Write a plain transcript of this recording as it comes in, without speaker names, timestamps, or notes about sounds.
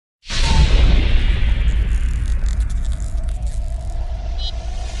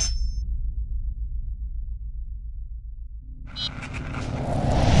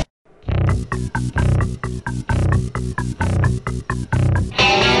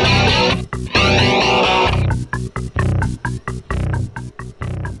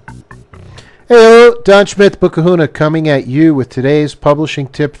Don Schmidt, Book Kahuna, coming at you with today's publishing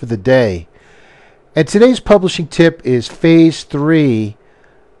tip for the day. And today's publishing tip is phase 3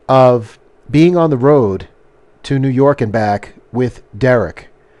 of being on the road to New York and back with Derek.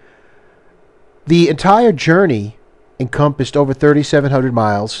 The entire journey encompassed over 3,700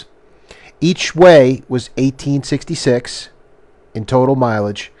 miles. Each way was 1866 in total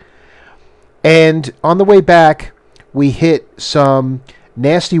mileage. And on the way back, we hit some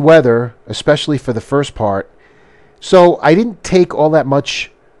nasty weather, especially for the first part. So I didn't take all that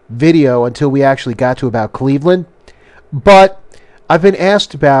much video until we actually got to about Cleveland. But I've been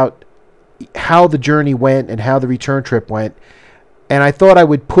asked about how the journey went and how the return trip went. And I thought I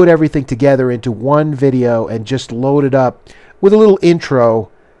would put everything together into one video and just load it up with a little intro,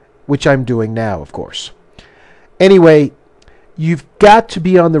 which I'm doing now, of course. Anyway, you've got to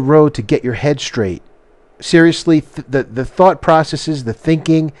be on the road to get your head straight. Seriously, the thought processes, the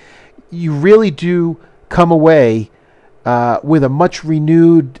thinking, you really do come away with a much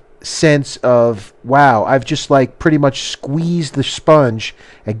renewed sense of, wow, I've just like pretty much squeezed the sponge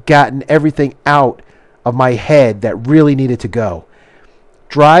and gotten everything out of my head that really needed to go.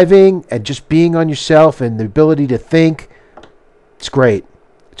 Driving and just being on yourself and the ability to think, it's great.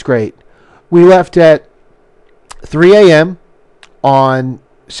 It's great. We left at 3 a.m. on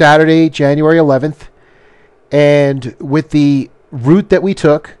Saturday, January 11th. And with the route that we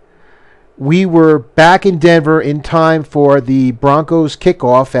took, we were back in Denver in time for the Broncos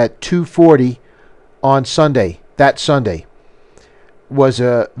kickoff at 2:40 on Sunday. That Sunday was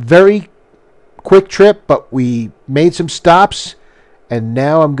a very quick trip, but we made some stops, and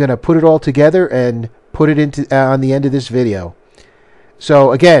now I'm going to put it all together and put it into on the end of this video.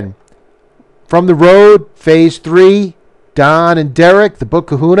 So again, from the road, phase 3, Don and Derek, the Book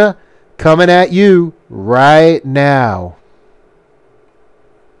Kahuna, coming at you right now.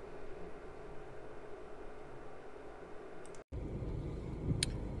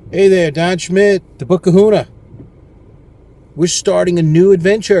 Hey there, Don Schmidt, the Book Kahuna. We're starting a new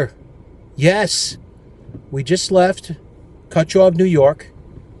adventure. Yes, we just left Cutchogue, New York,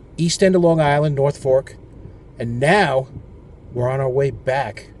 east end of Long Island, North Fork, and now we're on our way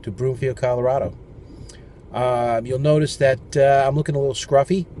back to Broomfield, Colorado. You'll notice that I'm looking a little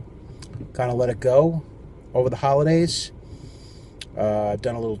scruffy. Kind of let it go over the holidays. I've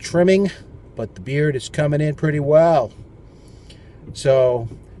done a little trimming, but the beard is coming in pretty well. So,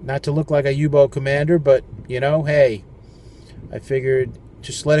 not to look like a U-boat commander, but, you know, hey, I figured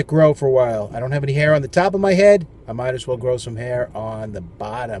just let it grow for a while. I don't have any hair on the top of my head. I might as well grow some hair on the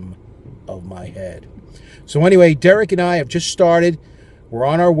bottom of my head. So anyway, Derek and I have just started. We're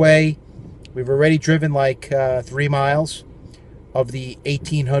on our way. We've already driven like 3 miles of the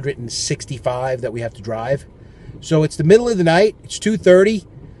 1,865 that we have to drive. So it's the middle of the night. It's 2:30.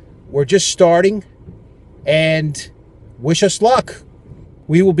 We're just starting. And wish us luck.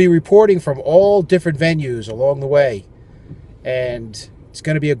 We will be reporting from all different venues along the way. And it's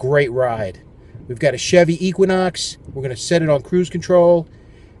going to be a great ride. We've got a Chevy Equinox. We're going to set it on cruise control.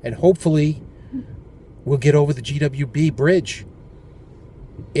 And hopefully we'll get over the GWB bridge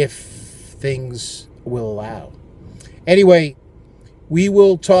if things will allow. Anyway, we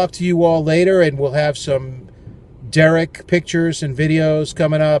will talk to you all later, and we'll have some Derek pictures and videos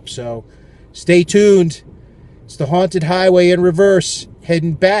coming up, so stay tuned. It's the Haunted Highway in reverse,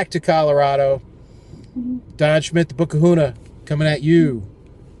 heading back to Colorado. Don Schmidt, the Book Kahuna, coming at you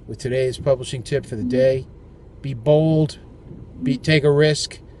with today's publishing tip for the day. Be bold. Take a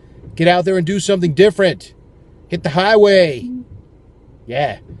risk. Get out there and do something different. Hit the highway.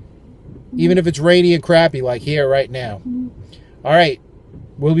 Yeah. Even if it's rainy and crappy like here right now. All right.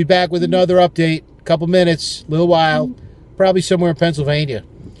 We'll be back with another update. A couple minutes. A little while. Probably somewhere in Pennsylvania.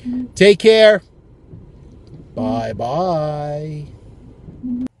 Take care. Bye-bye.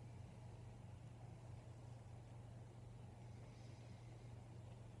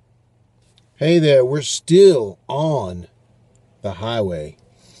 Hey there. We're still on the highway.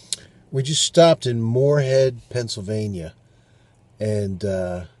 We just stopped in Moorhead, Pennsylvania. And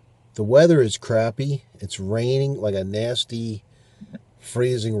the weather is crappy. It's raining like a nasty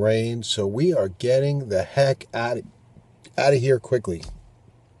freezing rain. So we are getting the heck out of here quickly.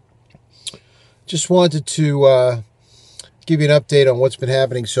 Just wanted to give you an update on what's been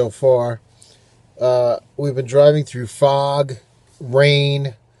happening so far. We've been driving through fog,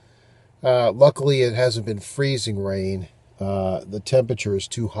 rain. Luckily, it hasn't been freezing rain. The temperature is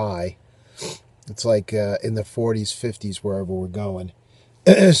too high. It's like in the 40s, 50s, wherever we're going.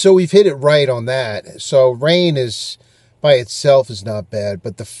 So we've hit it right on that. So rain is, by itself, is not bad,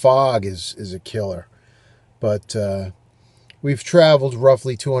 but the fog is a killer. But We've traveled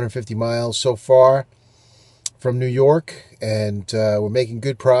roughly 250 miles so far from New York, and we're making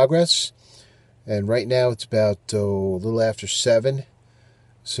good progress. And right now it's about a little after 7.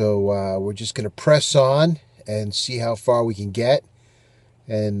 So we're just going to press on and see how far we can get,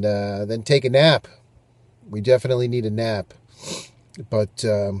 and then take a nap. We definitely need a nap. But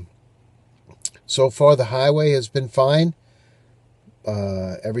so far the highway has been fine.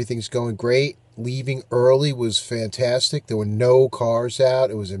 Everything's going great. Leaving early was fantastic. There were no cars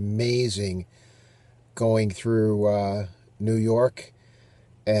out. It was amazing going through New York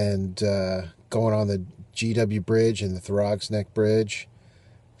and going on the GW Bridge and the Throgs Neck Bridge.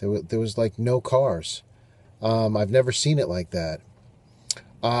 There was like no cars. I've never seen it like that.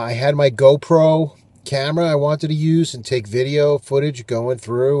 I had my GoPro camera I wanted to use and take video footage going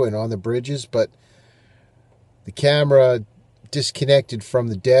through and on the bridges, but the camera disconnected from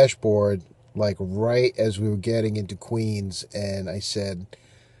the dashboard like right as we were getting into Queens, and I said,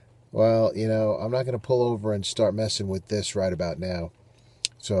 well, you know, I'm not going to pull over and start messing with this right about now.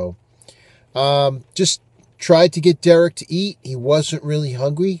 So just tried to get Derek to eat. He wasn't really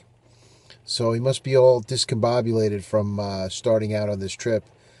hungry, so he must be all discombobulated from starting out on this trip.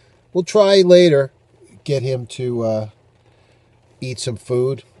 We'll try later, get him to eat some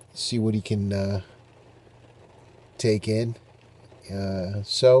food, see what he can take in.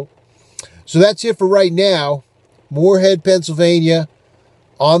 So that's it for right now. Moorhead, Pennsylvania,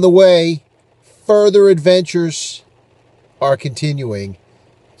 on the way. Further adventures are continuing.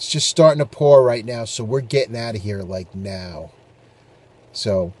 It's just starting to pour right now, so we're getting out of here like now.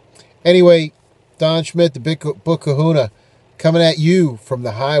 So anyway, Don Schmidt, the Big Book Kahuna, coming at you from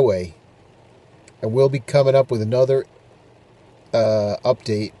the highway. And we'll be coming up with another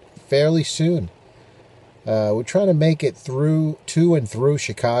update fairly soon. We're trying to make it to and through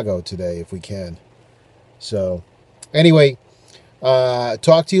Chicago today if we can. So anyway,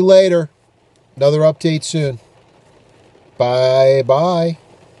 talk to you later. Another update soon. Bye-bye.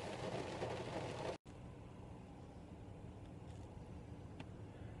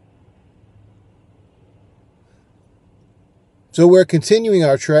 So we're continuing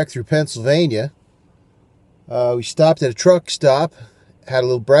our trek through Pennsylvania. We stopped at a truck stop, had a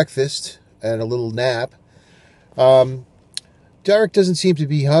little breakfast and a little nap. Derek doesn't seem to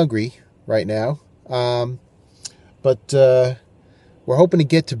be hungry right now, but we're hoping to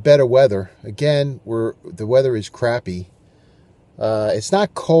get to better weather. Again, the weather is crappy. It's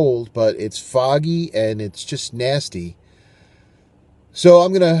not cold, but it's foggy and it's just nasty. So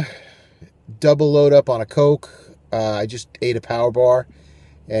I'm going to double load up on a Coke. I just ate a power bar,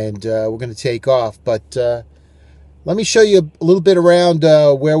 and we're going to take off. But let me show you a little bit around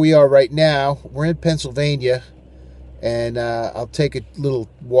where we are right now. We're in Pennsylvania, and I'll take a little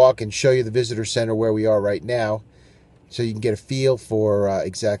walk and show you the visitor center where we are right now, so you can get a feel for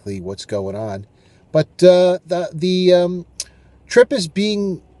exactly what's going on. But the trip is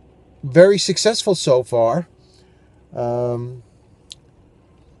being very successful so far. We're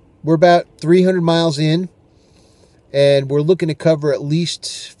about 300 miles in, and we're looking to cover at least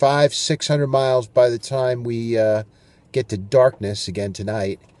 500-600 miles by the time we get to darkness again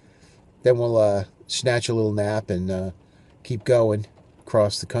tonight. Then we'll snatch a little nap and keep going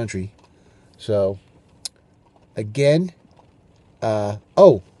across the country. So, again,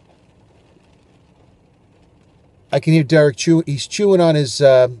 oh, I can hear Derek chewing. He's chewing on his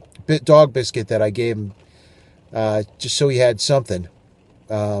dog biscuit that I gave him just so he had something.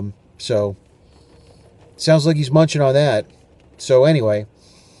 So, sounds like he's munching on that. So anyway,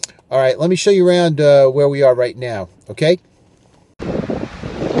 all right, let me show you around where we are right now, okay?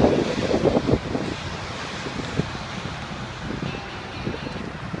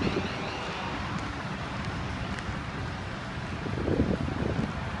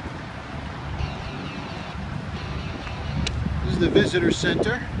 This is the visitor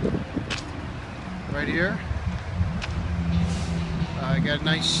center right here. I got a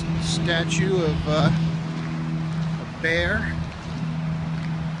nice statue of a bear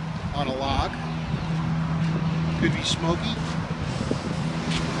on a log. Could be Smokey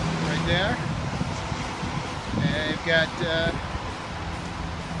right there. And I've got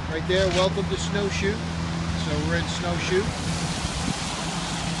right there, welcome to Snowshoe. So we're in Snowshoe.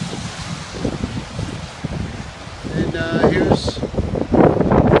 And here's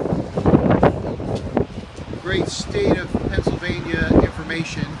the great state of Pennsylvania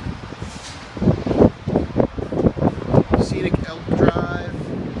information. Scenic Elk Drive.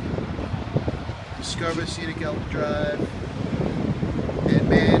 Discover Scenic Elk Drive. And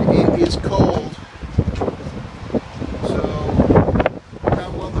man, it is cold.